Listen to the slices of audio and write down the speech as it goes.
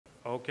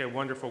Okay,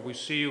 wonderful. We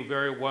see you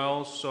very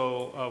well,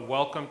 so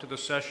welcome to the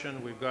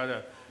session. We've got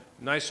a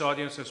nice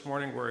audience this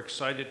morning. We're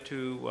excited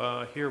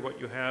to hear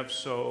what you have.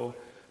 So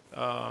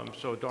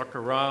Dr.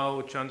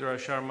 Rao Chandra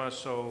Sharma,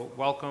 so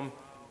welcome.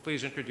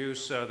 Please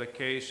introduce the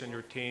case and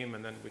your team,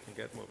 and then we can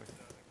get moving.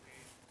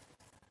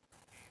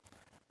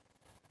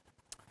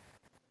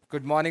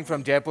 Good morning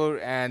from Jaipur,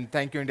 and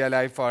thank you, India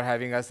Live, for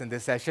having us in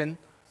this session.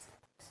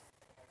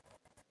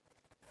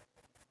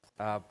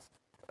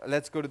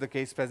 Let's go to the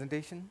case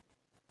presentation.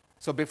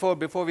 So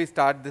before we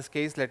start this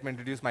case, let me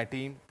introduce my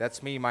team.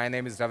 That's me. My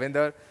name is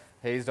Ravinder.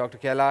 He is Dr.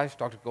 Kailash,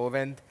 Dr.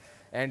 Govind,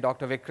 and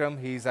Dr. Vikram.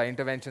 He's an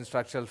intervention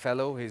structural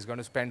fellow. He's going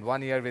to spend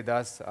 1 year with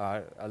us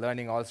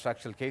learning all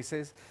structural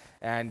cases.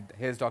 And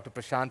here's Dr.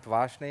 Prashant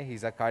Vashne.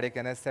 He's a cardiac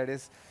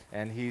anesthetist,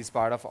 and he's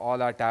part of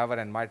all our TAVR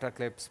and mitra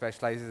clip,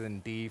 specializes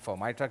in DE for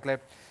mitra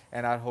clip,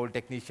 and our whole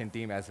technician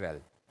team as well.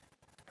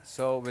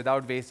 So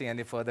without wasting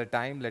any further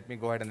time, let me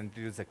go ahead and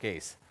introduce the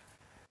case.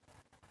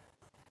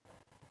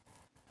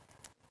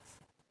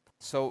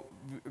 So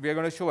we are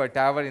going to show a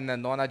TAVR in a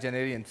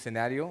nonagenarian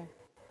scenario.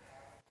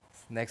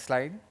 Next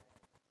slide.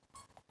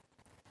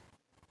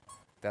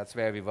 That's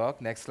where we work.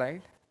 Next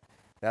slide.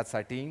 That's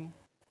our team.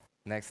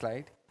 Next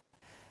slide.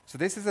 So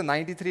this is a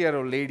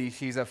 93-year-old lady.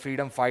 She's a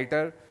freedom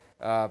fighter.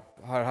 Her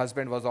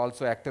husband was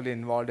also actively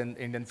involved in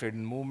Indian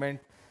freedom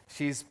movement.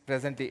 She's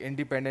presently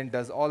independent,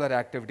 does all her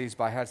activities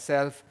by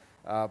herself,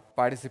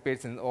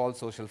 participates in all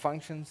social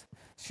functions.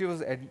 She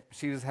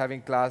was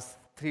having class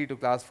 3 to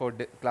class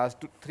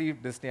 3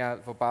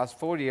 dyspnea for past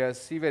 4 years,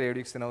 severe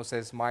aortic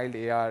stenosis, mild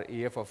AR,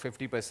 EF of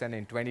 50%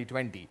 in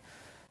 2020.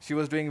 She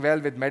was doing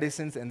well with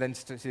medicines, and then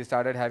she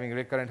started having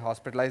recurrent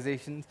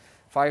hospitalizations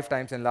 5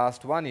 times in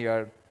last 1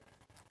 year,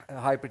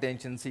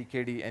 hypertension,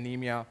 CKD,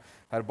 anemia.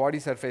 Her body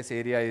surface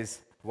area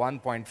is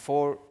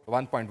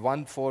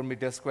 1.14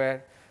 meters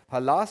square. Her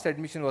last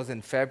admission was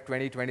in Feb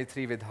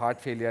 2023 with heart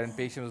failure, and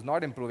patient was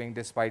not improving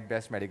despite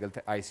best medical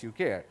ICU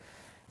care.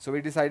 So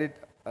we decided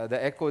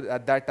the echo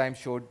at that time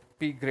showed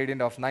peak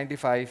gradient of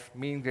 95,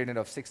 mean gradient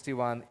of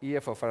 61,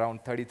 EF of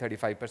around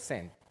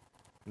 30-35%.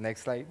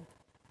 Next slide.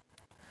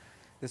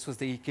 This was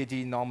the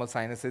EKG, normal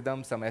sinus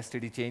rhythm, some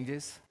STD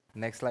changes.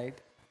 Next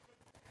slide.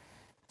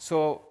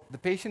 So the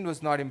patient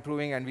was not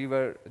improving, and we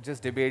were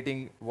just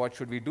debating what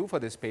should we do for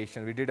this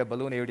patient. We did a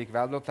balloon aortic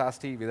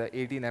valvuloplasty with an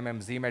 18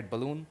 mm ZMED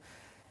balloon,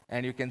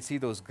 and you can see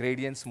those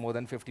gradients, more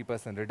than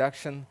 50%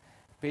 reduction.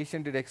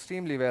 Patient did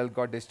extremely well,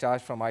 got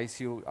discharged from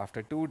ICU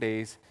after 2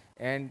 days,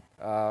 and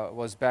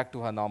was back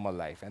to her normal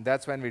life. And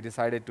that's when we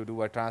decided to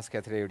do a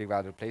transcatheter aortic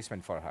valve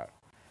replacement for her.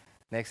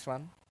 Next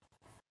one.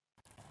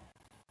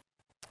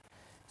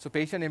 So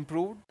patient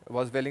improved,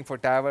 was willing for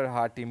TAVR,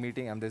 heart team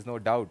meeting, and there's no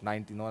doubt,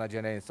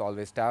 nonagenarian is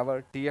always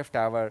TAVR, TF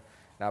TAVR.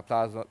 Now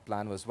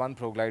plan was 1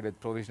 ProGlide with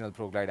provisional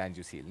ProGlide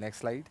angioseal. Next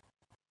slide.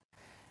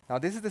 Now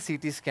this is the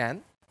CT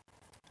scan.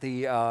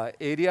 The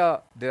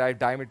area derived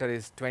diameter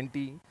is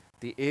 20.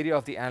 The area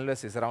of the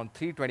annulus is around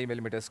 320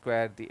 millimeters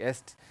square. The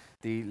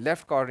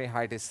left coronary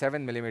height is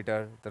 7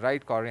 millimeter. The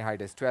right coronary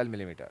height is 12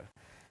 millimeter.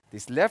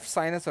 This left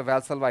sinus of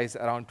valsalva is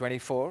around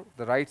 24.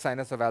 The right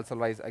sinus of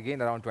valsalva is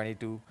again around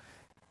 22.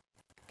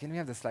 Can we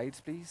have the slides,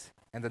 please?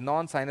 And the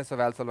non-sinus of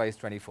valsalva is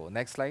 24.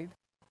 Next slide.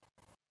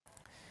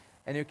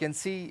 And you can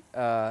see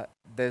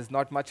there's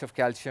not much of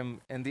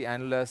calcium in the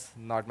annulus,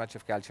 not much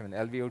of calcium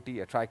in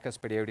LVOT, a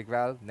tricuspid aortic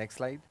valve. Next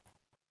slide.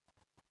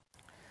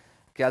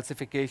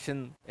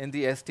 Calcification in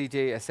the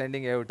STJ,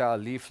 ascending aorta,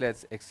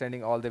 leaflets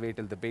extending all the way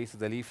till the base of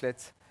the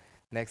leaflets.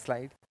 Next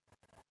slide.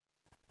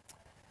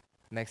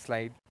 Next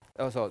slide.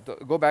 Oh, so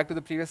go back to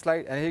the previous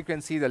slide, and here you can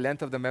see the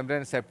length of the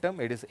membrane septum.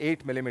 It is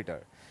 8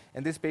 millimeter.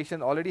 And this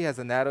patient already has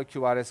a narrow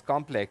QRS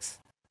complex,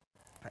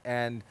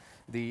 and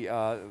we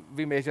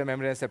measure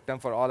membrane septum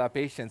for all our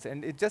patients,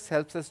 and it just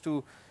helps us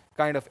to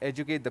kind of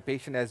educate the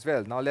patient as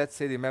well. Now let's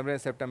say the membrane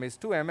septum is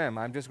 2 mm.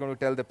 I'm just going to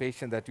tell the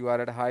patient that you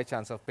are at a high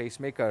chance of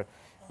pacemaker.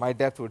 My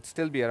depth would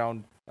still be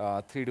around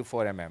 3 to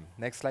 4 mm.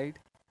 Next slide.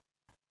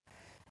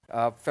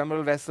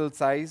 Femoral vessel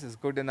size is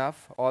good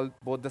enough.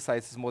 Both the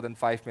sizes more than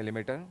 5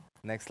 millimeter.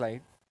 Next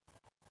slide.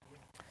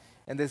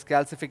 And this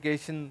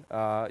calcification,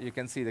 you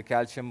can see the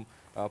calcium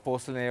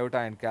porcelain aorta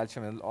and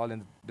calcium all in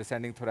the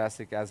descending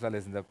thoracic as well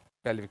as in the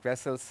pelvic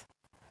vessels.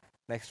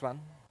 Next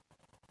one.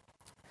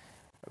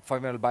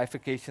 Femoral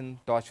bifurcation,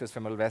 tortuous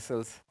femoral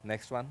vessels.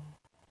 Next one.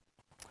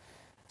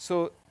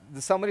 So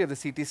the summary of the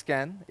CT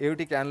scan: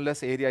 aortic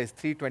annulus area is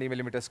 320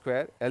 millimeter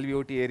square,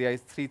 LVOT area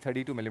is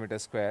 332 millimeter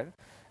square.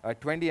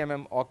 20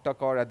 mm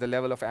octacore at the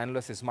level of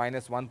annulus is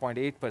minus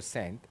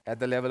 1.8%, at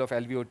the level of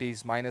LVOT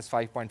is minus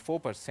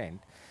 5.4%.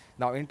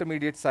 Now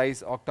intermediate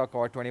size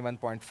octacore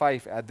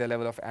 21.5 at the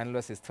level of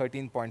annulus is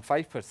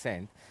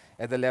 13.5%,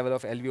 at the level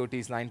of LVOT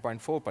is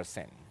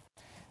 9.4%.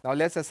 Now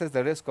let's assess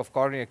the risk of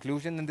coronary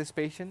occlusion in this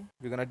patient.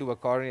 We're going to do a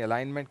coronary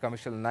alignment,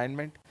 commercial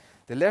alignment.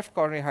 The left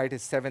coronary height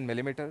is 7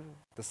 millimeter.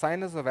 The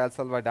sinus of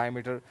valsalva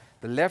diameter,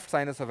 the left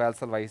sinus of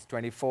valsalva is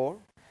 24.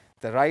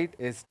 The right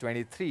is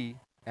 23,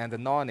 and the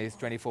non is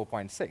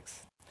 24.6.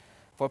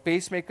 For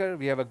pacemaker,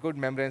 we have a good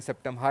membrane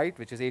septum height,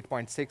 which is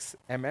 8.6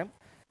 mm.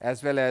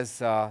 as well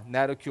as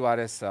narrow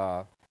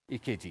QRS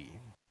EKG.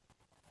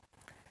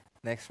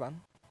 Next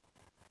one.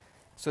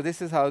 So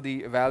this is how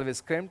the valve is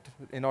crimped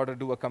in order to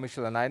do a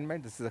commissural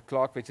alignment. This is a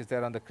clock which is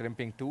there on the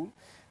crimping tool.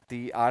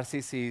 The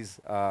RCC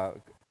is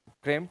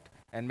crimped,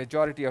 and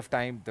majority of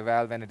time the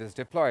valve, when it is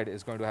deployed,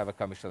 is going to have a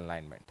commissural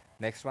alignment.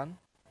 Next one.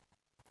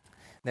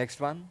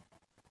 Next one.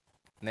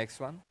 Next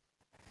one.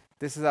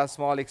 This is our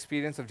small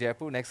experience of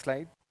Jaipur. Next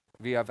slide.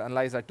 We have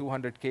analyzed our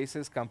 200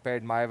 cases,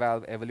 compared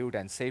MyValve, Evolute,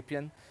 and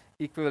Sapien.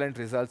 Equivalent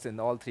results in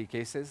all 3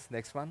 cases.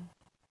 Next one.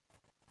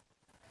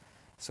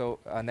 So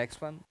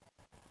next one.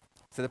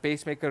 So the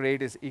pacemaker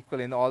rate is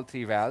equal in all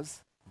 3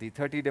 valves. The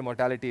 30-day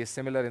mortality is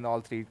similar in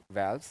all 3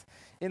 valves.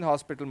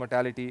 In-hospital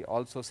mortality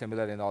also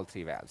similar in all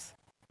 3 valves.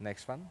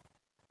 Next one.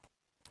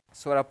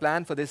 So our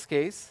plan for this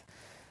case,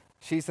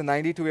 she's a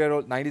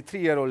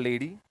 93-year-old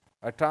lady,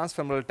 a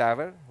transfemoral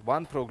TAVR,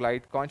 1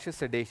 ProGlide, conscious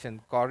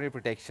sedation, coronary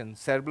protection,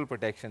 cerebral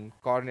protection,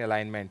 coronary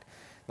alignment.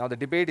 Now the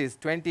debate is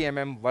 20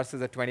 mm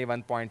versus a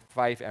 21.5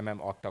 mm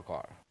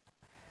octacore.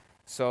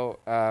 So,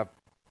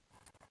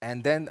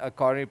 and then a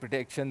coronary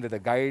protection with a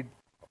guide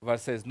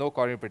versus no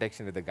coronary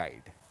protection with a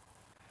guide.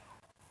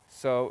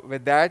 So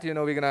with that, we're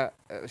going to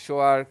show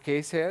our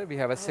case here. We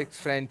have a 6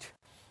 French,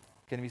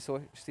 can we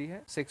see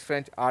here? 6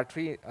 French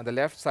artery on the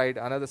left side,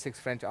 another 6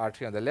 French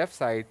artery on the left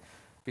side.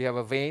 We have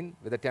a vein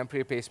with a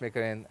temporary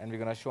pacemaker in, and we're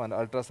going to show an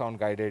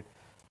ultrasound-guided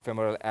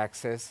femoral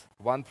access,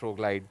 1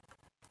 ProGlide,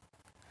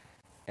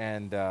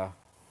 and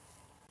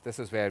this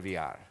is where we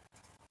are.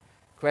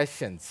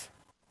 Questions?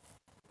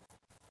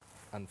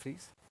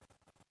 Unfreeze.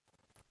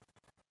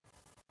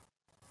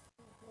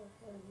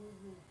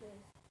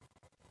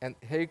 And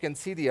here you can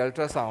see the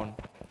ultrasound.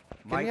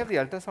 Can we have the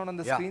ultrasound on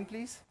the screen,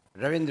 please?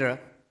 Ravinder.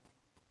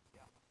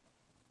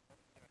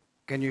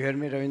 Can you hear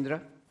me, Ravinder?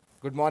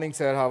 Good morning,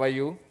 sir. How are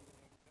you?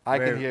 I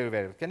Very can hear you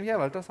well. Can we have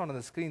ultrasound on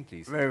the screen,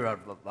 please? Very well.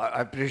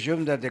 I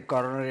presume that the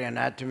coronary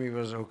anatomy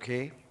was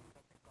okay.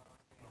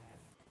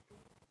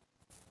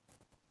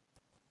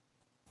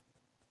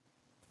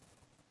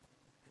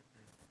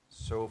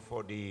 So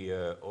for the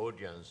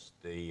audience,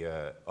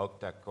 the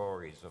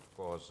octacore is, of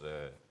course,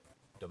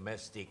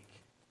 domestic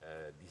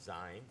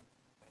design.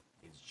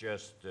 It's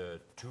just 2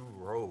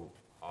 rows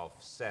of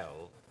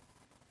cell.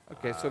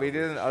 Okay, so we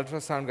did an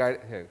ultrasound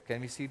guide. Here,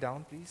 can we see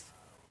down, please?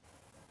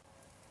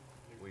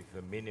 With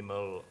a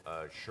minimal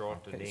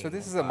shortening. Okay, so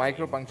this is a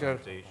micropuncture.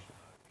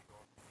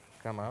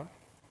 Come out.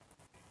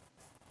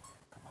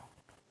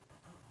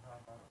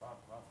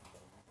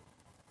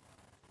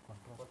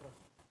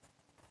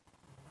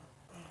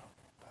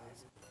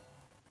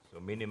 So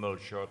minimal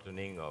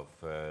shortening of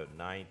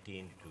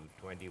 19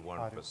 to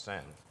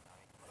 21%.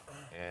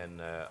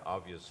 And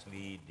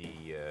obviously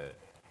the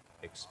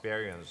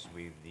experience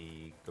with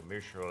the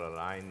commercial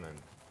alignment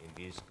in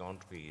this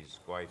country is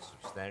quite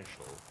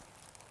substantial.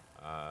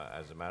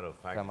 As a matter of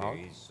fact, there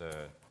is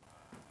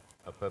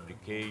a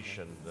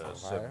publication a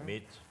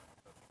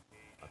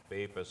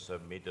paper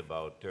submit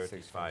about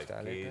 35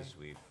 cases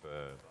with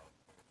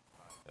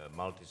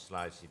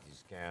multi-slide CT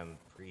scan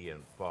pre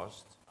and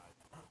post.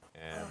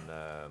 And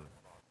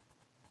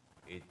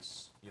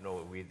it's,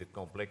 with the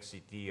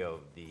complexity of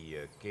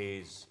the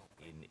case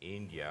in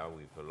India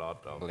with a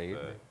lot of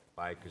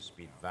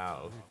bicuspid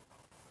valve,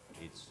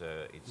 it's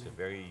a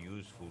very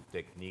useful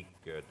technique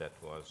that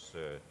was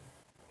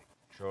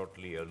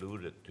shortly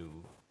alluded to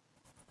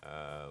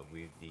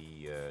with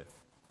the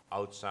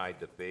outside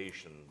the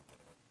patient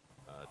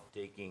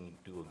taking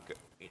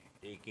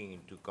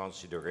into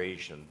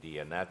consideration the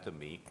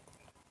anatomy,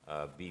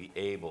 be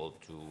able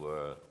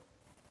to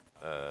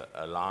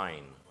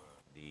align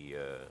the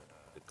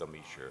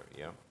commissure.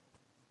 Yeah.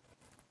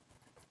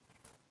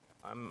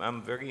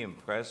 I'm very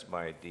impressed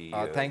by the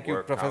thank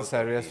you, Professor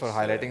Arias, for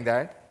highlighting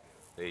that.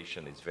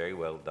 Patient, it's very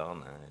well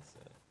done.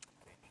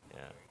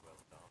 Yeah.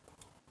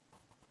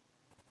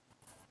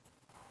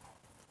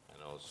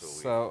 And also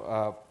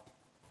so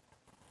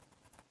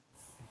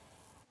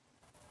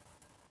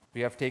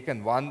we have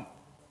taken 1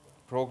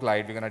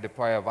 ProGlide. We're going to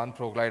deploy a 1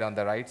 ProGlide on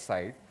the right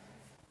side.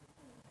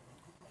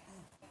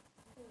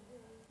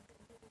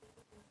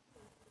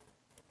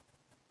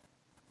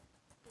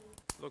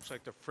 Looks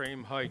like the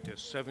frame height is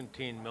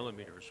 17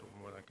 millimeters, from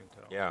what I can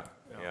tell. yeah.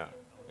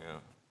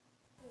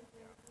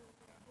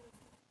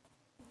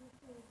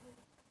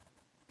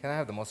 Can I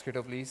have the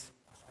mosquito, please?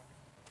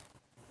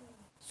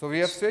 So we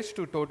have switched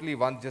to totally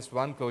just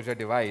one closure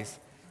device,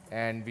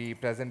 and we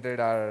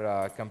presented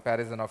our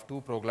comparison of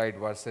 2 ProGlide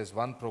versus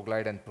 1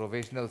 ProGlide and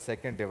provisional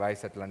second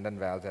device at London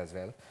Valves as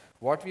well.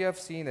 What we have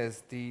seen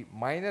is the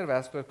minor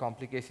vascular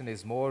complication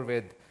is more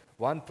with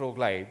 1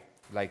 ProGlide,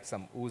 like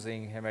some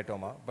oozing,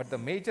 hematoma, but the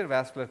major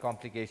vascular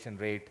complication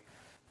rate,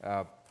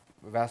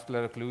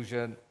 vascular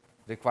occlusion,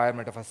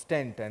 requirement of a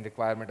stent and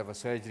requirement of a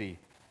surgery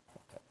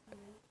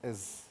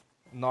is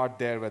not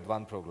there with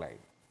 1 ProGlide.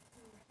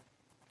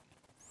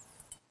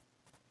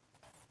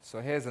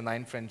 So here's a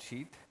 9 French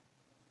sheet.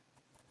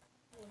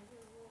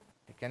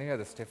 Can you hear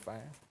the stiff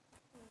wire?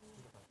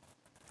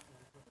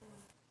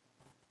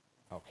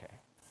 Okay.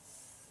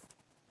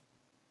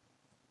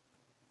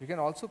 You can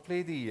also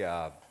play the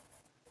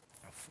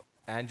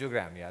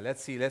angiogram. Yeah,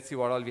 let's see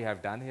what all we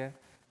have done here.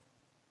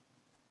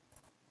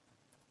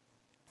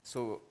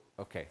 So,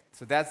 okay,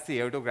 so that's the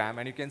aortogram,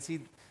 and you can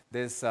see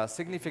there's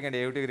significant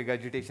aortic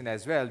regurgitation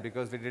as well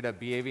because we did a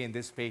BAV in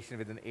this patient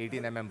with an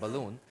 18 mm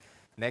balloon.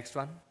 Next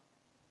one.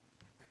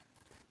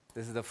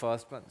 This is the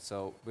first one.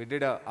 So we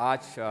did a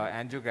arch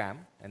angiogram,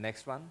 and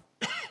next one.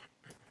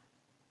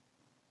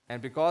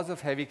 And because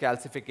of heavy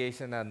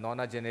calcification, a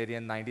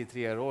nonagenarian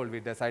 93-year-old, we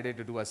decided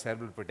to do a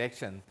cerebral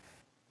protection.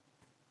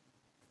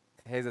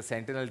 Here's a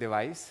sentinel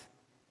device.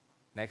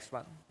 Next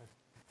one.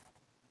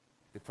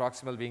 The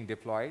proximal being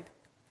deployed.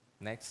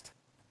 Next.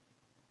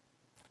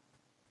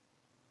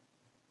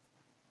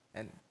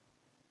 And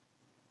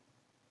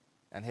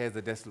here's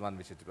the distal one,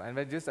 which is deployed. And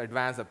we just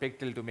advance a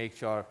pigtail to make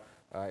sure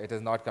it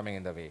is not coming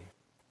in the way.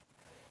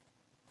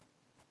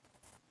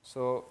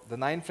 So the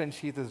 9 French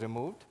sheath is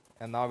removed.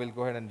 And now we'll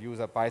go ahead and use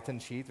a Python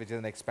sheath, which is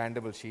an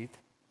expandable sheath.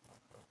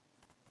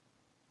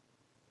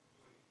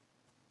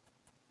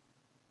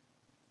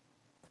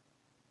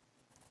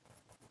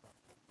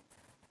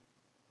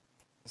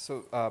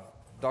 So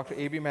Dr.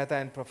 A.B. Mehta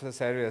and Professor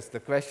Serious, the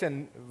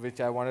question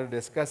which I wanted to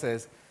discuss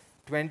is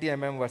 20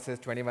 mm versus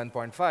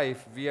 21.5.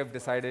 We have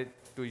decided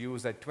to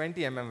use a 20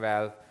 mm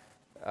valve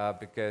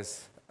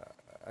because,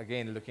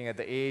 again, looking at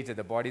the age and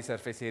the body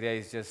surface area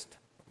is just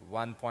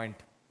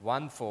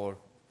 1.14.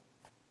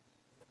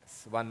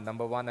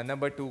 Number one, and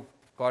number two,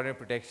 coronary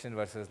protection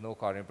versus no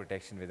coronary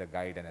protection with a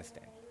guide and a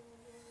stent.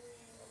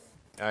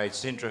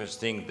 It's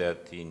interesting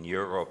that in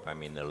Europe, I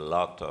mean, a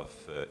lot of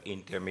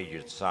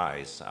intermediate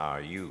size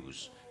are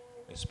used,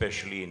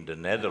 especially in the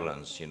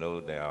Netherlands. You know,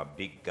 there are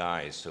big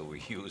guys, so we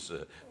use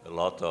a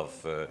lot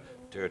of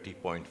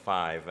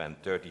 30.5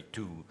 and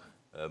 32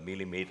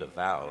 millimeter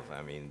valve.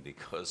 I mean,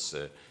 because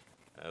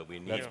we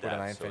need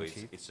that, so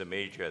it's a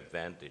major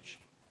advantage.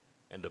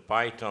 And the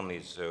Python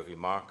is a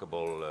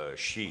remarkable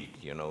sheet,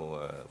 you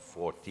know,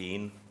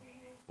 14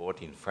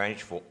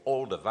 French for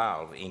all the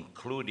valve,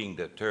 including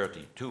the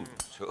 32.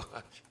 So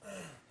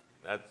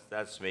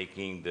that's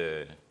reaching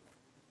the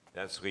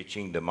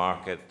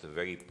market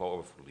very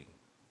powerfully.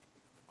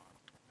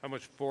 How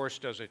much force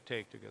does it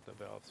take to get the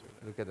valve through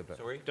there? Look at the valve.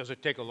 Sorry? Does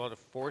it take a lot of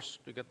force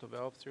to get the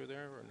valve through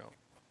there, or no?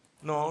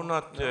 No,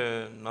 not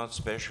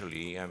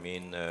especially. I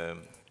mean,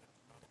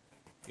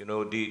 you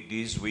know,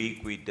 this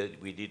week we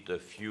did a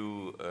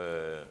few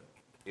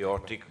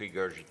aortic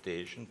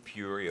regurgitation,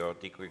 pure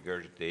aortic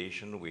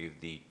regurgitation with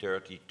the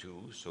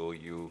 32. So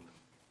you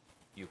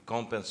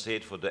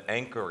compensate for the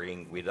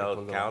anchoring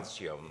without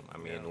calcium. I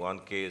mean, one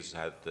case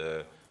had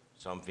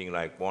something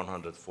like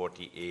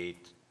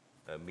 148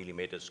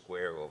 millimeter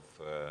square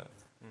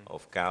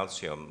of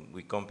calcium.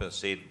 We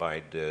compensate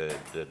by the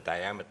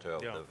diameter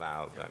of the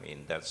valve. I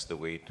mean, that's the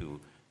way to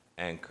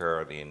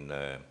anchor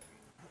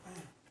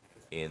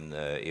in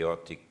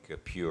aortic,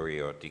 pure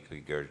aortic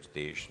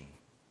regurgitation.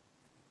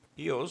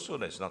 Here also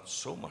there's not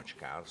so much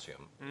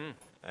calcium,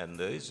 and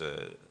there is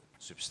a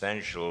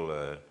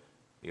substantial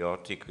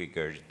aortic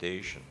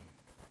regurgitation.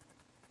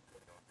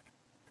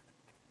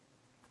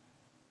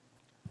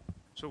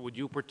 So would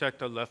you protect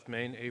the left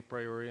main a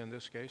priori in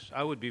this case?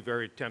 I would be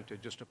very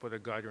tempted just to put a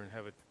guider and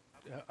have it.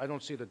 I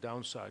don't see the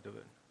downside of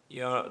it.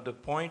 Yeah, the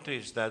point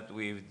is that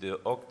with the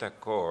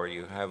octa-core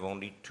you have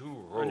only 2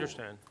 rows. I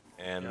understand.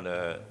 And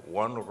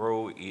one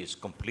row is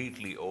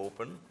completely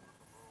open,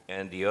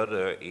 and the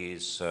other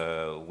is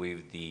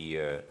with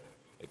the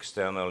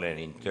external and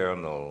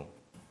internal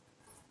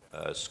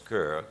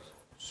skirt.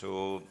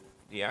 So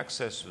the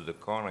access to the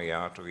coronary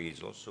artery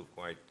is also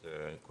quite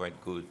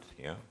good.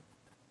 Yeah.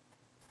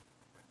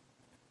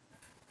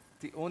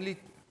 The only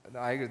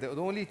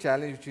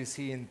challenge which we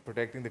see in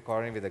protecting the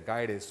coronary with a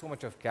guide is so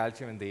much of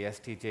calcium in the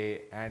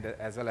STJ and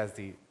as well as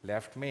the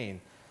left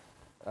main.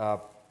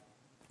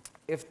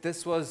 If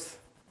this was,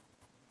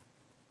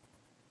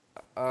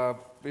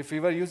 if we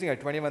were using a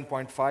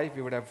 21.5,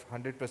 we would have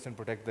 100%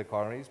 protect the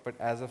coronaries. But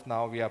as of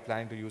now, we are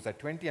planning to use a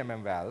 20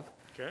 mm valve.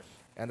 Okay.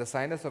 And the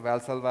sinus of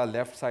Valsalva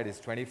left side is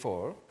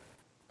 24.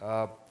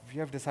 We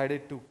have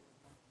decided to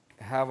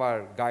have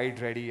our guide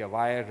ready, a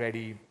wire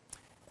ready,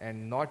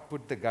 and not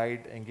put the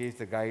guide, engage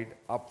the guide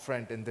up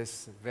front in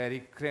this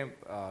very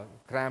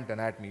cramped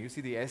anatomy. You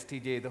see the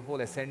STJ, the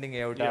whole ascending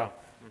aorta,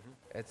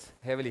 it's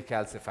heavily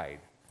calcified.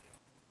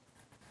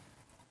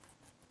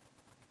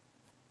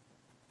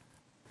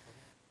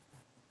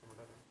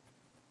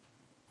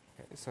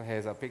 Okay, so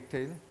here's our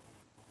pigtail. Okay,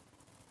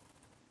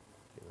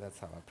 let's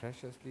have our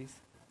pressures, please.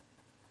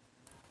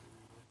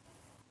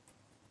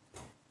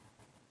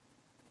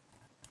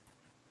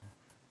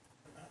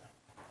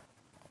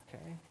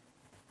 Okay.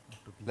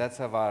 Let's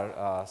have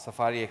our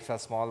Safari extra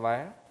small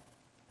wire.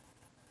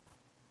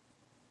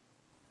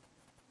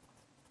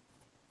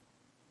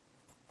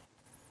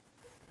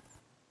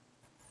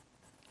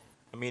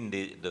 I mean,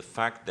 the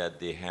fact that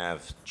they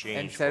have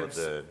changed for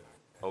the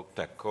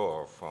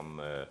octa-core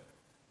from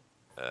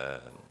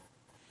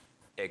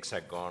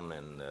hexagon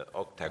and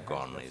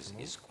octagon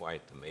is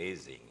quite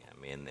amazing. I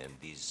mean, and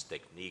this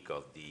technique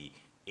of the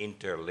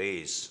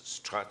interlace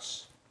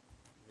struts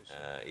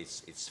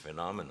it's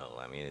phenomenal.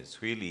 I mean,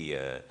 it's really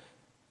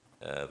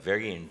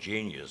very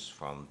ingenious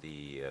from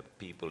the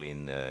people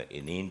in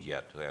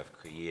India to have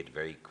created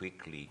very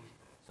quickly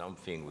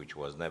something which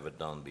was never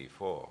done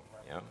before.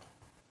 Yeah.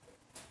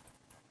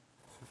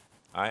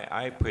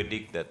 I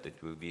predict that it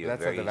will be a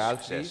Let's have very the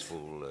valve,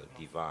 successful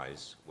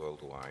device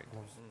worldwide.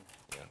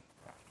 Yeah.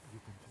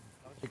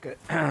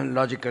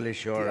 Logically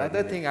sure. The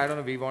other thing I don't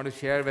know we want to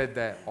share with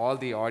all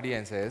the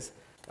audience is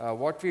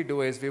what we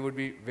do is we would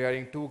be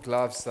wearing 2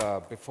 gloves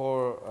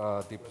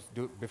before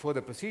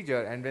the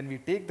procedure, and when we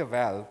take the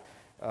valve,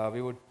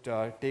 we would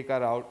take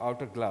our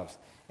outer gloves.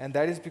 And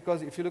that is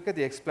because if you look at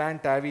the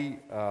explant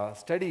TAVI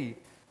study,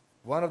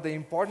 one of the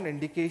important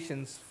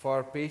indications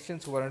for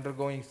patients who are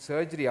undergoing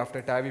surgery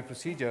after TAVI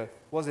procedure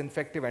was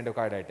infective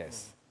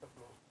endocarditis.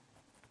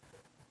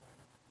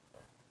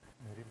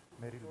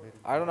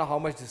 I don't know how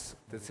much this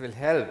will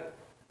help,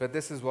 but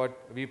this is what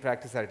we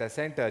practice at our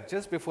center.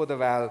 Just before the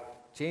valve,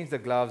 change the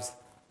gloves,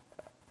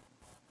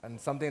 and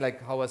something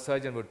like how a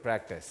surgeon would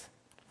practice.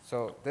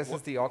 So this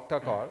is the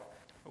octacore.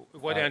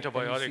 What can you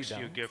antibiotics see do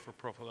you down? give for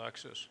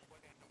prophylaxis?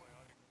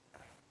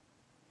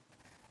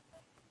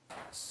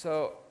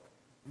 So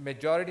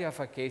majority of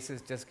our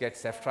cases just get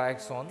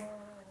ceftriaxone.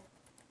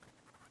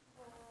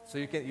 So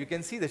you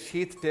can see the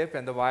sheath tip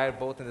and the wire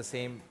both in the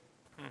same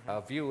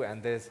view,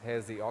 and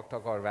here's the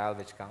octacore valve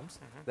which comes.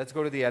 Let's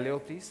go to the LAO,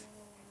 please.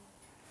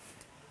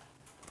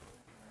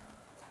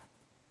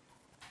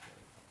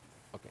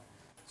 Okay,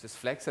 just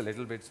flex a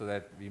little bit so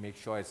that we make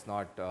sure it's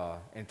not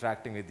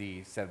interacting with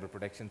the cerebral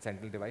protection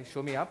sentinel device.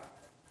 Show me up.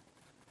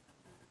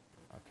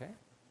 Okay.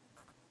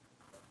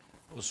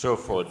 Also,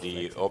 for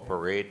the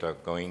operator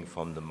going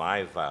from the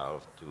my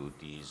valve to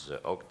these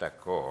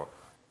octacore,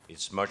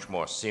 it's much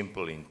more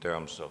simple in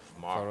terms of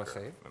marker.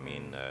 Save. I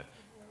mean,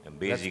 and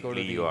Let's go to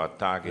basically the- you are let's go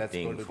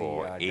targeting to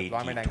for the,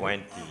 deployment angle.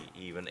 80-20,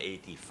 even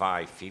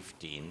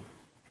 85-15.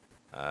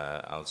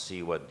 I'll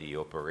see what the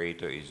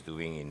operator is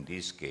doing in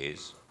this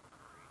case.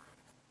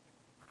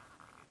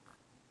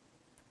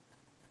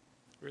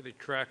 Really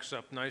tracks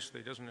up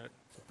nicely, doesn't it?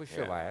 So push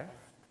your Yeah. wire.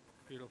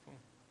 Beautiful.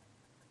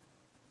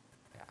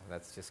 Yeah,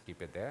 let's just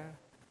keep it there.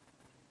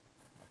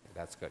 Okay,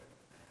 that's good.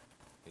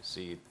 You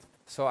see it.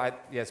 So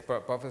yes,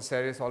 Professor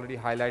Serious already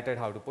highlighted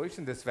how to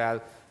position this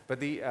valve,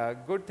 but the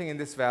good thing in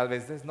this valve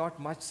is there's not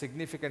much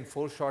significant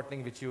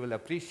foreshortening which you will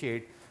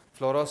appreciate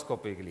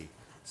fluoroscopically.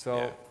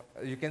 So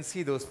you can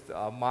see those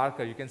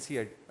marker, you can see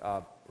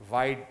a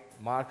wide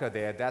marker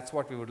there. That's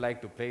what we would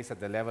like to place at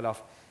the level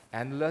of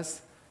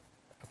annulus.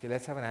 Okay,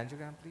 let's have an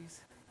angiogram,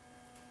 please.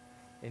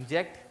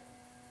 Inject.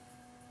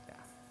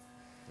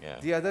 Yeah.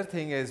 The other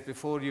thing is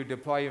before you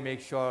deploy, you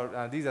make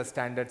sure, these are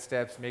standard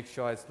steps, make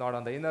sure it's not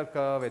on the inner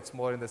curve, it's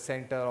more in the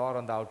center or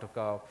on the outer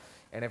curve.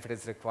 And if it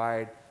is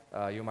required,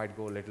 you might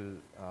go a little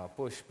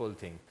push-pull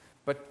thing.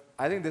 But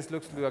I think this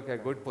looks like a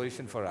good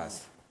position for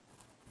us.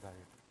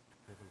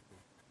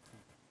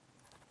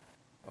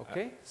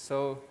 Okay,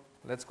 so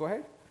let's go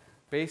ahead.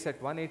 Pace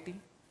at 180.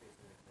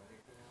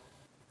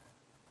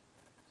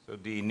 So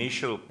the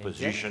initial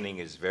positioning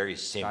is very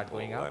simple.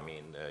 going up. I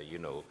mean, you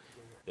know,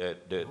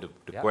 the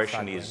Yeah,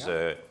 question start is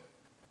going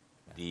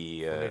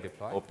the Fully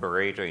deployed.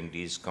 operator in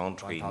this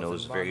country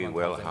knows 1001, very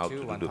well how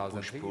to 1002, do the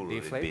 1003, push-pull a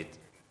deflate. bit.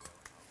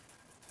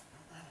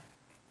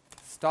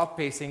 Stop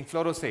pacing,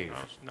 fluorosave.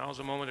 Now's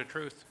the moment of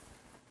truth.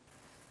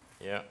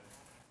 Yeah.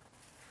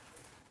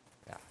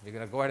 Yeah, we're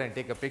going to go ahead and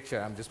take a picture.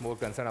 I'm just more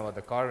concerned about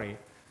the coronary.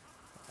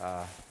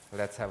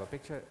 Let's have a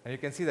picture. And you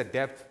can see the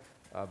depth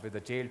with the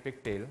jailed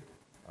pigtail.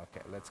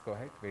 Okay, let's go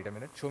ahead. Wait a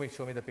minute. Show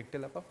me the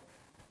pigtail above.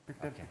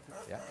 Okay.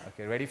 Yeah.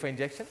 Okay. Ready for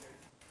injection?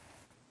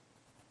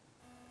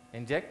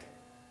 Inject.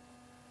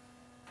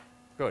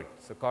 Good.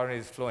 So coronary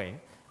is flowing.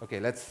 Okay.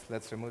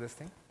 Let's remove this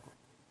thing.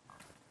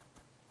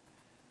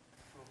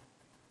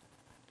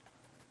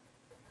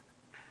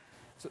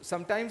 So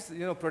sometimes,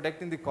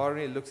 protecting the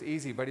coronary looks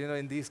easy, but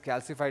in these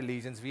calcified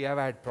lesions, we have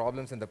had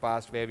problems in the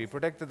past where we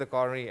protected the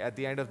coronary. At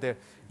the end of the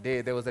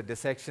day, there was a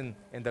dissection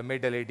in the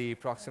mid-LAD,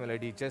 proximal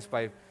LAD, just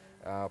by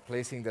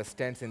placing the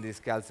stents in these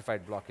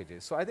calcified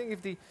blockages. So I think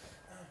if the...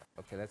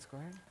 Okay, let's go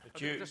ahead.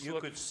 But I mean, you just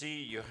look- could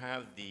see you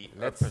have the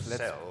Let's- upper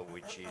let's- cell,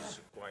 which is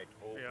quite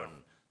open.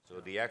 So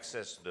the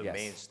access to the Yes.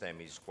 main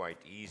stem is quite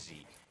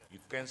easy. You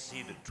can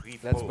see the three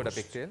Let's posts. put a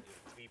pigtail.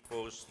 Three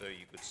posts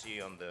you could see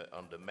on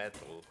the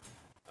metal.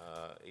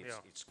 Yeah.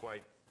 It's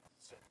quite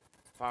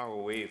far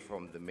away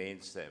from the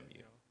main stem.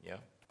 Yeah.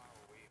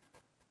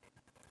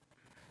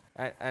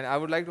 And I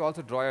would like to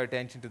also draw your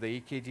attention to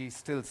the EKG,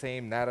 still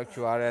same, narrow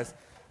QRS.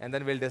 And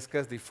then we'll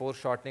discuss the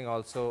foreshortening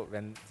also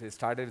when we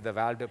started with the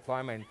valve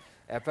deployment.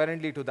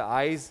 Apparently to the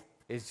eyes,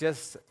 it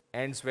just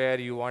ends where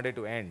you want it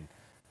to end.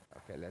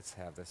 Okay, let's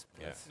have this.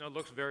 Yeah. Let's- No, it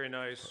looks very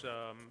nice. You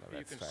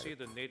let's can try see it.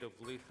 the native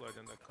leaflet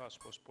and the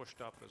cusp was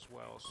pushed up as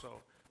well.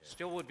 So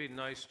still would be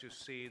nice to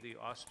see the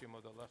ostium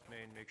of the left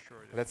main, make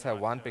sure. it is Let's have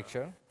not, one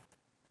picture.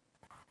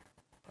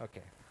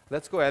 Okay,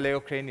 let's go LAO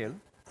cranial.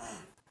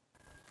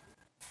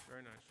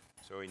 Very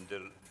nice. So in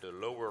the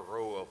lower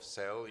row of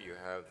cell, you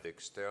have the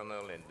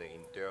external and the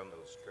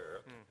internal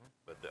skirt.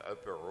 but the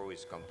upper row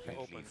is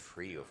completely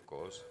free, of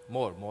course.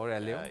 More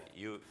LEO.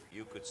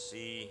 You could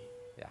see.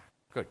 Yeah,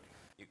 good.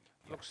 You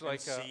Looks can like,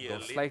 see Go a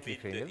little slightly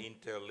bit the cranial.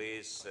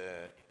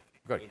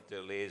 Good.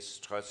 interlace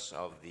struts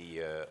of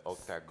the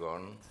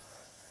octagon.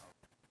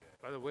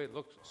 by the way, it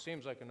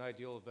seems like an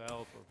ideal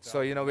valve. So,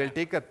 we'll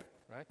take a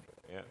right?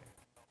 Yeah.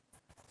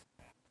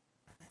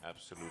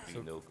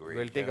 Absolutely no gradient.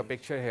 we'll take a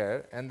picture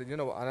here, and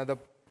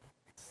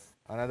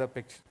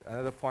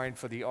another point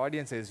for the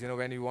audience is,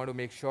 when you want to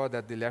make sure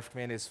that the left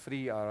main is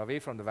free or away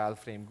from the valve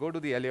frame, go to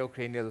the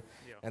iliocranial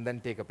Yeah. and then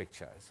take a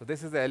picture. So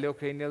this is the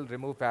iliocranial,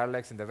 remove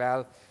parallax in the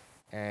valve,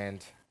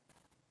 and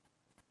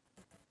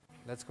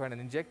let's go ahead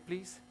and inject,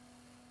 please.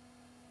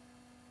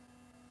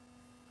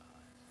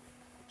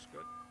 Looks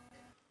good.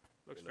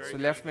 Looks very So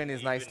good. left main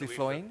is Even nicely with a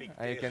flowing, big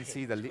and you can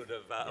see the to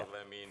the valve.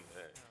 I mean,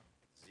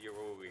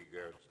 zero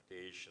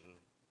regurgitation,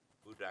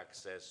 good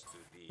access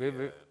to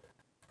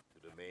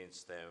the main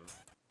stem.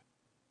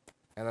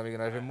 and then we're going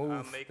to I'll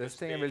remove make a this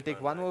thing, and we'll take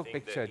statement. one I more think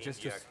picture that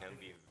just to India can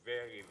be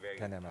very, very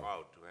 10 ml.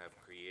 proud to have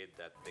created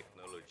that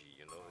technology.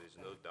 There's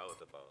no doubt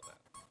about that.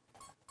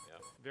 Yeah,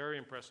 Very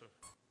impressive.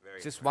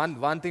 very. Just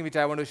one thing which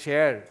I want to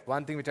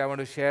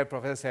share,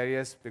 Professor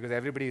Serious, because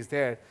everybody is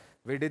there.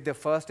 We did the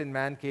first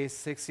in-man case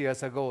 6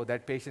 years ago.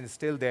 That patient is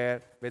still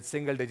there with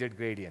single-digit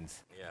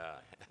gradients. Yeah.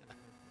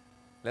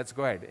 Let's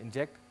go ahead,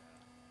 inject.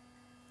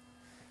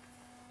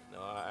 No,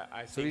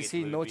 I So think we it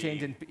see will no be-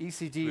 change in will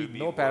ECG, be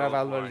no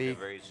paravalvular worldwide a leak,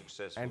 very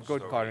successful and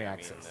good story. coronary I mean,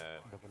 access.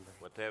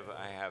 whatever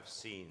I have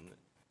seen,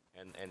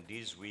 and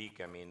this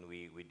week, I mean,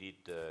 we did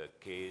a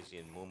case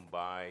in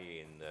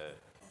Mumbai, in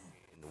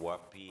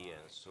Wapi,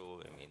 and so,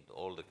 I mean,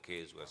 all the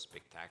cases were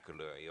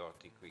spectacular,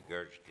 aortic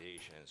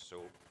regurgitation, and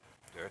so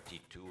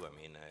 32,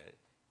 I mean,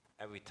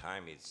 every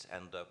time it's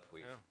end up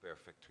with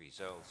perfect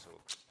results. So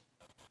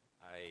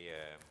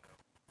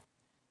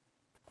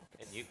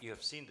and you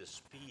have seen the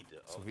speed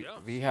of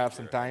We have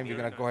some time. We're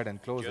Very going to go ahead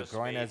and close the just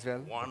groin made as well.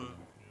 one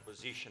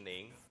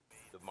positioning,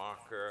 the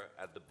marker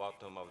at the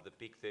bottom of the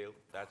pigtail,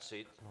 that's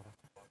it.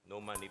 No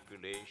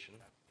manipulation.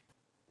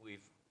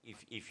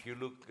 If you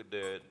look at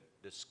the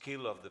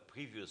skill of the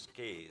previous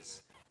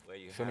case, where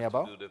you Show me have to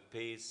above. do the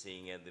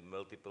pacing and the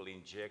multiple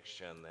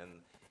injection, and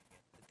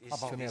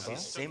Show me this above.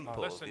 is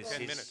simple. Less than This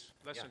 10 is- minutes.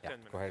 Less than Yeah, 10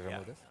 minutes. go ahead,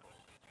 remove Yeah. this.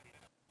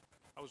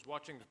 I was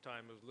watching the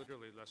time. It was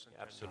literally less than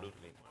 10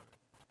 Absolutely. minutes.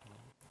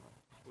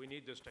 We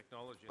need this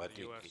technology But in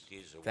the U.S. it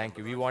is a Thank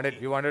you. We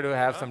wonderful wanted team, to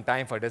have some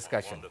time for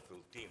discussion. wonderful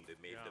team. They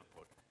made Yeah. the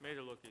Made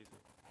it look easy.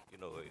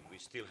 we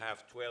still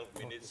have 12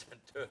 minutes and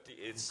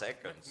 38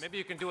 seconds. Maybe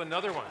you can do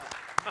another one.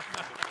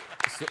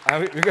 So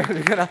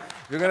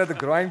we're gonna the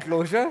groin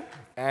closure,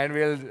 and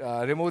we'll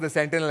remove the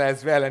sentinel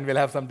as well, and we'll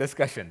have some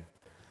discussion.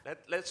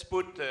 Let's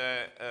put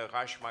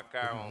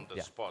Rashmakar on the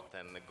Yeah. spot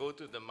and go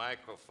to the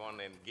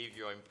microphone and give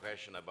your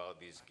impression about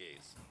this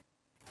case.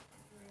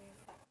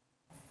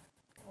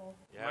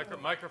 Yeah,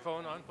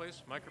 Microphone on,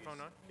 please. Microphone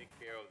on. take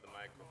care of the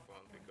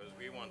microphone because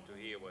we want to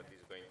hear what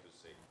he's going to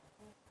say.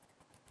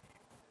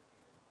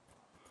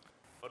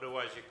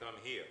 Otherwise, you come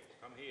here.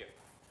 Come here.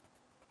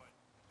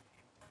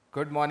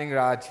 Good morning,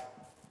 Raj.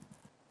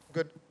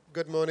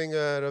 Good morning,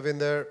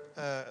 Ravinder.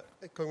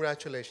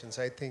 Congratulations.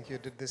 I think you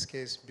did this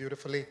case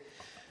beautifully,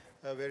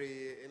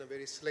 in a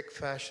very slick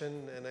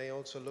fashion. And I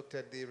also looked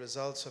at the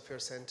results of your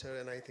center,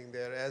 and I think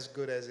they're as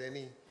good as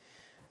any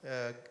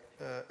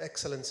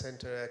excellent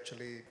center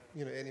actually,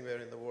 anywhere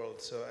in the world.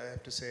 So I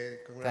have to say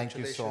Thank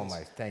you congratulations. so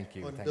much. Thank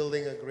you. On Thank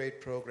building a great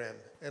program.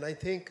 And I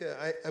think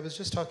I was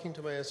just talking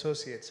to my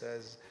associates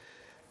as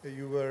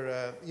you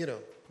were,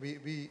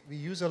 we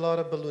use a lot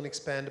of balloon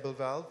expandable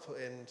valve,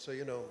 and so,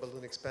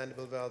 balloon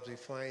expandable valves we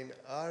find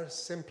are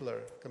simpler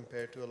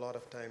compared to a lot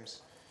of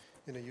times,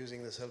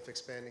 using the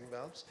self-expanding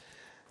valves.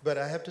 But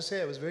I have to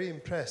say I was very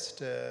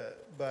impressed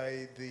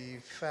by the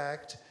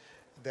fact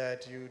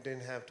that you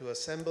didn't have to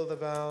assemble the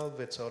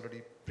valve. It's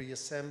already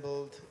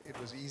pre-assembled. It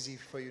was easy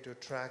for you to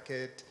track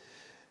it.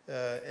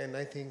 And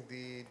I think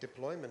the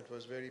deployment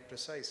was very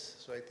precise.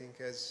 So I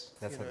think as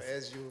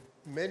you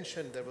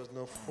mentioned, there was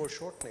no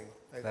foreshortening.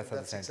 I think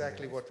that's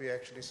exactly what we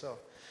actually saw.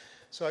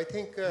 So I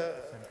think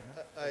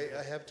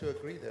I have to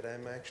agree that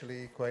I'm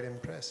actually quite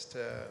impressed,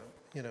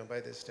 by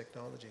this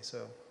technology.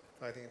 So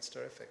I think it's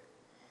terrific.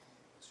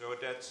 So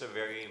that's a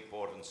very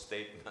important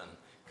statement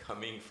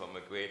coming from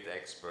a great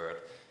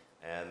expert.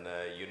 And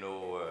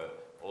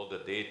all the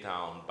data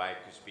on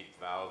bicuspid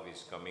valve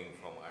is coming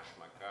from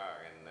Rashmakar.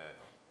 And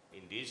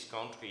in this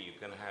country, you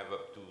can have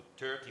up to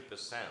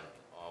 30%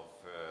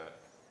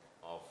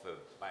 of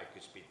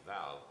bicuspid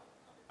valve.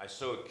 I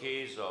saw a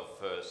case of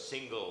a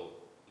single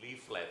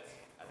leaflet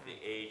at the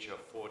age of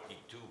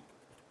 42.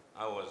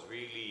 I was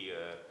really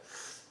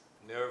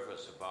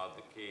nervous about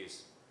the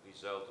case.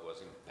 Result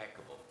was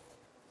impeccable.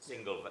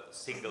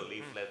 Single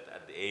leaflet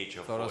at the age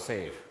of 42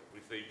 safe.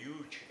 with a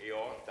huge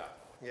aorta.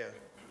 Yeah.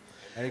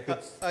 And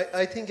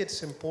I think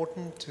it's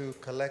important to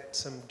collect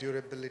some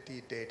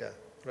durability data,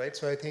 right?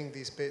 So I think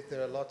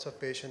there are lots of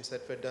patients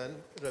that were done.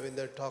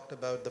 Ravinder talked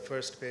about the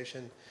first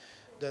patient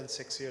done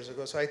 6 years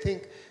ago. So I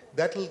think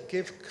that will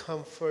give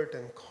comfort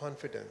and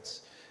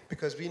confidence.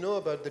 because we know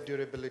about the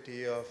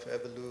durability of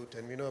Evolut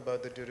and we know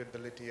about the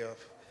durability of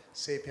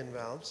Sapien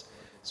valves.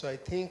 So I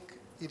think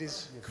it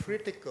is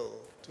critical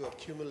to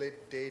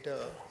accumulate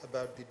data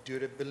about the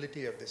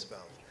durability of this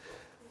valve.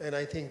 And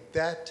I think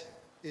that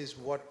is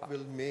what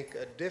will make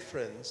a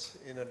difference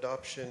in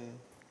adoption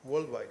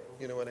worldwide.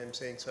 You know what I'm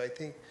saying? So I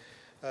think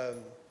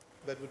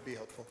that would be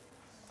helpful.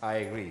 I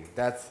agree.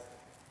 That's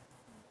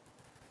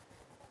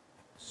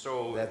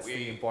So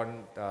the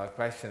important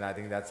question. I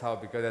think that's how,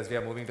 because as we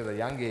are moving to the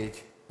young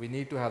age, we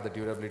need to have the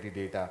durability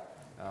data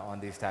on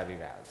these TAVI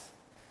valves.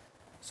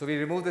 So we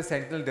removed the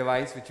Sentinel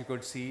device, which you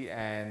could see,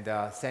 and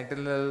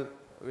Sentinel,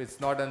 it's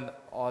not an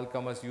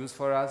all-comers use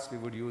for us. We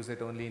would use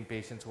it only in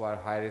patients who are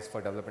high risk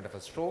for development of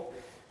a stroke.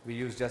 We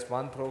use just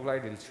one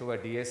ProGlide. We'll show a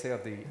DSA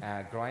of the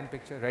groin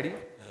picture. Ready?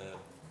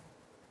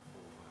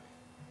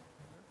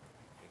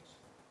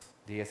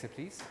 DSA,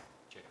 please.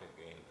 check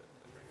again.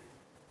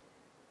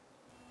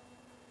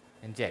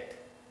 Inject.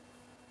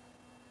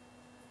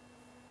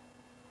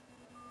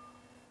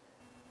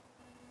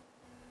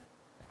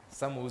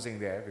 Some oozing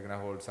there, we're going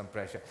to hold some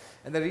pressure.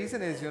 And the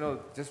reason is,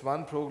 just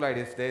one ProGlide,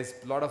 if there's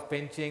a lot of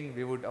pinching,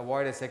 we would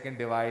avoid a second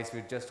device.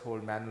 We'd just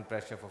hold manual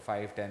pressure for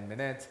 5-10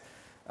 minutes.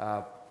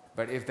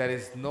 But if there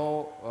is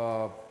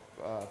no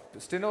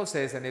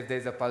stenosis and if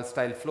there's a pulse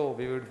style flow,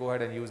 we would go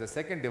ahead and use a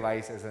second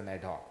device as an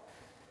ad hoc.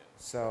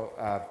 So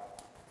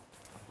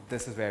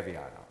this is where we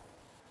are now.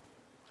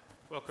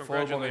 Well,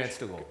 4 more minutes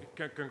to go.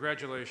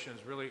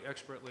 Congratulations, really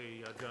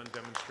expertly done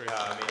demonstration.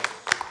 Yeah, I mean,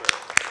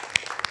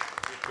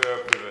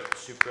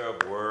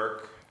 superb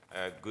work,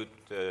 good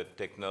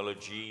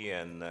technology,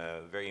 and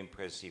very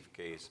impressive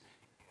case.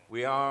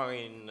 We are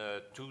in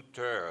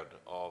 2/3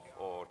 of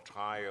our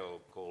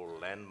trial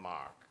called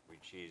Landmark,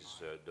 which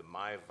is the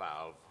My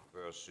valve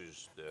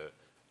versus the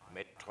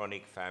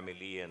Medtronic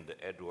family and the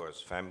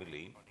Edwards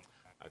family.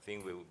 I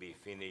think we will be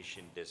finished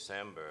in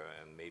December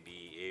and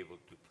maybe able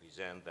to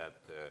present that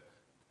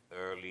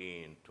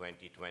early in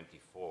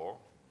 2024.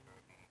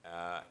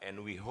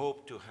 And we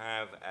hope to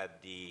have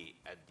at the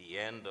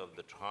end of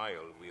the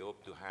trial, we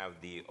hope to have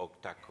the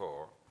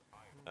octa-core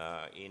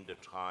in the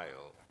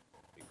trial,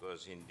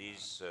 because in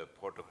this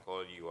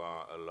protocol you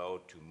are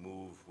allowed to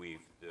move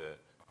with the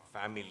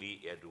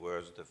family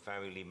Edwards, the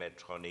family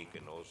Medtronic,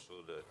 and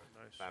also the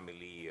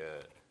family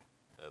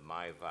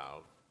My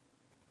valve.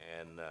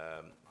 And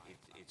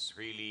it's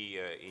really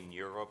in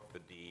Europe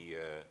the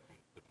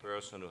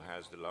person who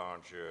has the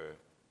larger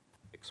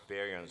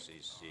experience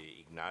is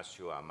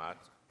Ignacio Amat.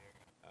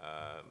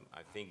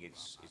 I think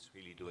it's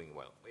really doing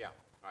well. Yeah,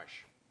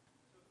 Ash.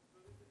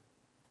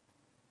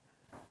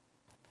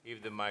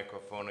 Give the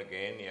microphone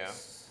again, yeah.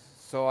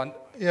 So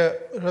Yeah,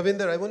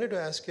 Ravinder, I wanted to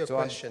ask you a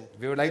question.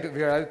 we would like to,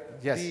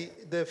 yes.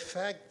 The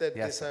fact that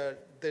Yes,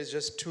 there's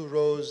just 2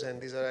 rows and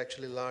these are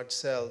actually large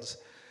cells,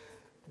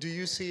 do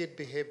you see it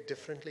behave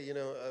differently?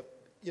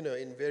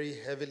 In very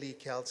heavily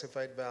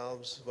calcified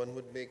valves, one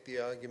would make the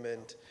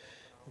argument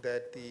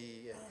that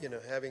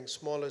having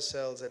smaller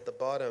cells at the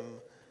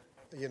bottom,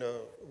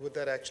 would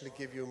that actually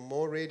give you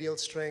more radial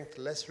strength,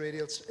 less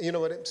radial?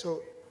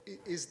 So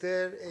is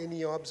there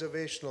any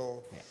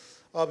observations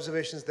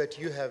that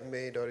you have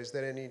made, or is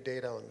there any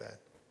data on that?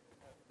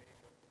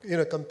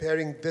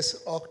 Comparing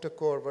this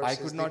octa-core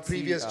versus the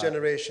previous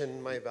generation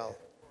My valve.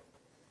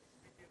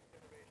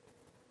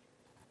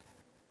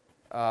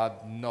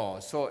 No.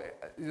 So,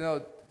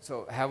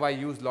 so have I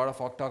used a lot of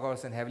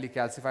octa-cores and heavily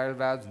calcified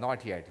valves?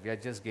 Not yet. We are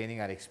just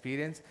gaining our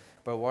experience.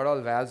 But what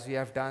all valves we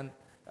have done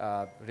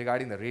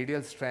regarding the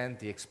radial strength,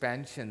 the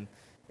expansion,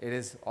 it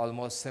is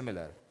almost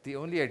similar. The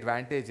only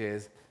advantage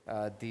is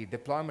the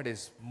deployment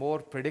is more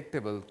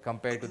predictable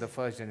compared to the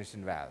first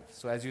generation valve.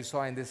 So as you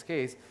saw in this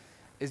case,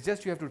 it's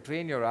just you have to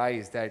train your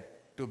eyes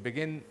that to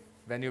begin,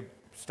 when you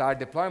start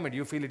deployment,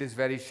 you feel it is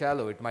very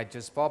shallow. It might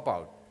just pop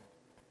out.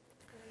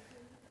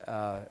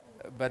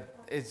 But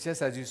it's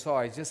just, as you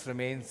saw, it just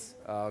remains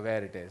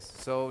where it is.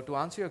 So to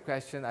answer your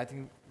question, I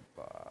think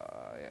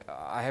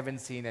I haven't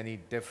seen any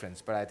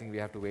difference, but I think we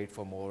have to wait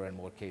for more and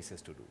more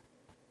cases to do.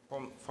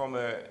 From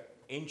an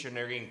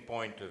engineering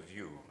point of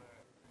view,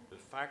 the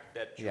fact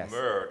that you Yes.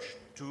 merge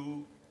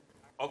 2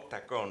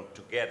 octagons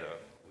together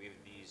with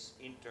these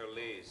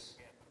interlaced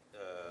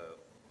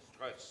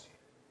struts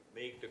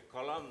make the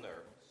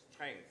columnar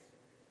strength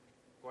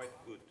quite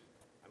good.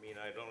 I mean,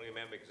 I don't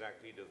remember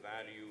exactly the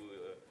value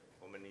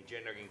from an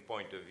engineering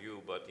point of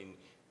view, but in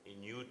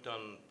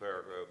Newton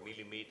per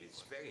millimeter,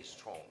 it's very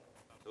strong.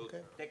 So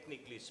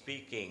technically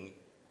speaking,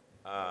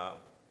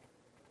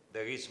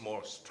 there is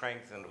more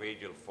strength and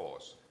radial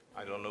force.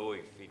 I don't know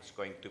if it's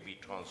going to be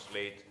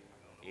translated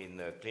in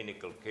a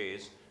clinical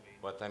case,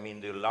 but I mean,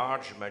 the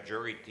large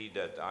majority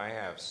that I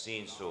have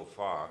seen so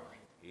far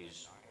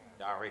is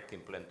direct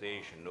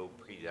implantation, no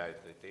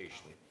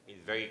pre-dilatation,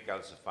 in very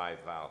calcified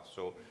valves.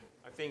 So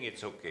I think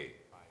it's okay.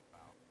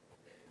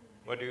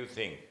 What do you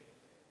think?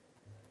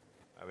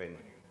 I mean,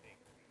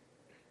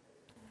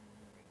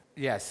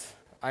 Yes,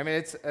 I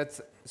mean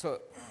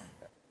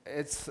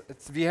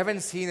we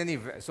haven't seen any.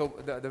 So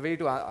the way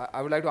to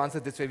I would like to answer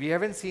this way: we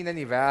haven't seen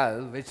any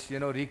valve which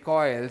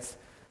recoils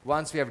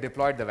once we have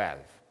deployed the valve.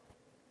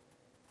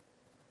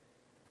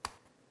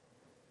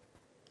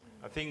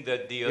 I think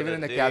that the Even other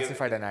in the day,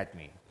 calcified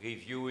anatomy.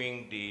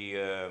 reviewing the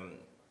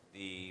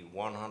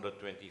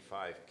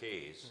 125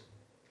 case,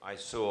 I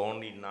saw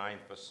only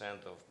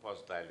 9% of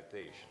post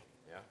dilatation.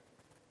 Yeah,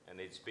 and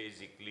it's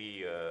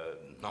basically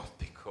not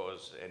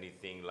because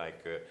anything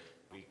like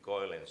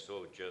recoil and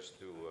so, just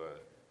to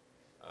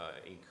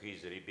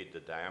increase a little bit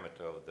the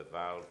diameter of the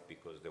valve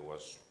because there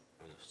was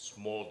a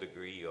small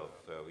degree of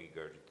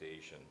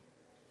regurgitation.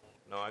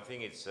 No, I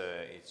think it's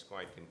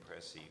quite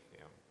impressive.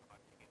 Yeah.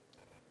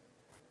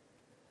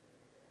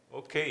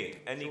 Okay,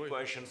 any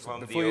question from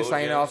the audience? Before you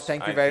sign off,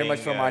 thank you very much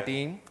from our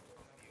team.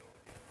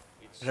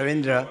 It's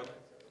Ravindra.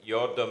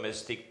 your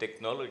domestic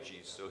technology,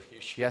 so you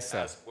should Yes, sir.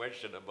 ask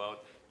question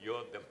about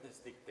your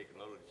domestic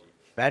technology.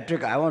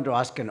 Patrick, I want to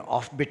ask an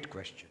offbeat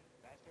question.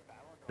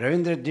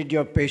 Ravindra, did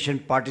your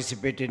patient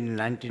participate in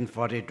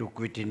 1942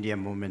 Quit India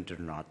movement or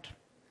not?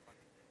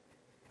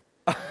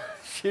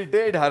 She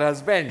did, her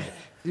husband.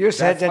 You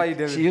said That's why he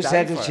that, did you die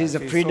said for that her. she's a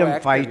so freedom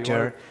active.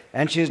 fighter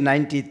and she's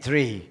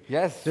 93.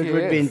 Yes, So it she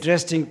would be is.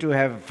 interesting to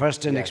have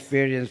first-hand Yes.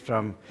 experience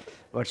from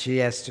what she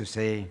has to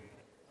say.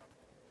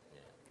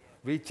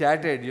 We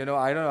chatted, you know,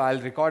 I don't know,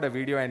 I'll record a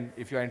video and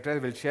if you're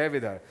interested, we'll share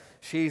with her.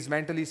 She is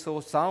mentally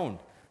so sound.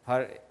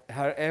 Her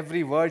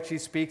every word she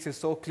speaks is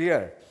so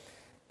clear.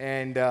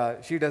 And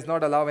she does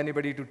not allow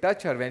anybody to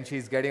touch her when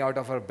she's getting out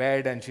of her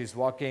bed and she's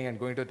walking and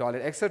going to the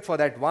toilet, except for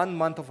that 1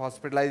 month of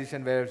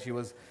hospitalization where she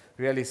was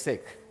really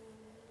sick.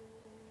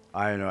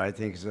 I know, I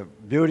think it's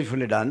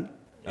beautifully done,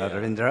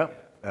 Ravindra.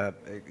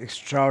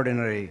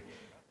 Extraordinary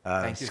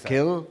Thank you, sir.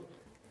 skill.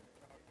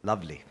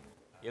 Lovely.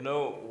 You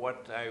know,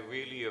 what I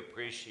really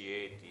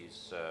appreciate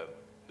is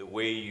the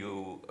way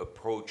you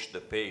approach the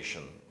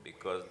patient,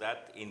 because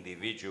that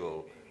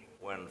individual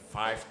went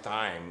 5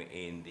 times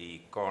in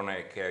the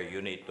coronary care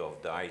unit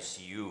of the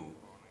ICU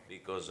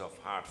because of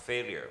heart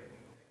failure.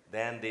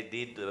 Then they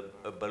did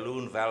a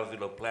balloon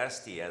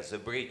valvuloplasty as a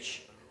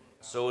bridge,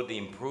 saw the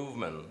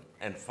improvement,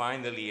 and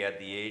finally at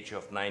the age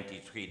of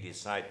 93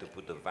 decided to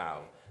put a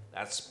valve.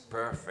 That's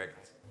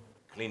perfect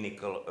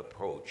clinical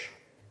approach.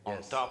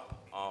 On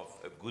top of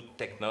a good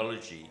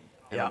technology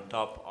and on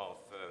top of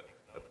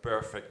a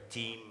perfect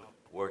team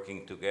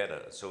working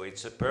together. So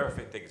it's a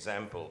perfect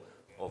example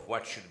of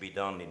what should be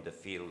done in the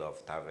field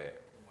of TAVR.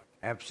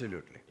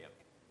 Absolutely. Yeah.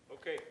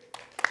 Okay.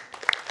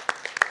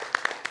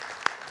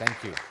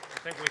 Thank you. I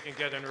think we can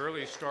get an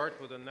early start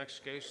with the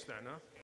next case then, huh?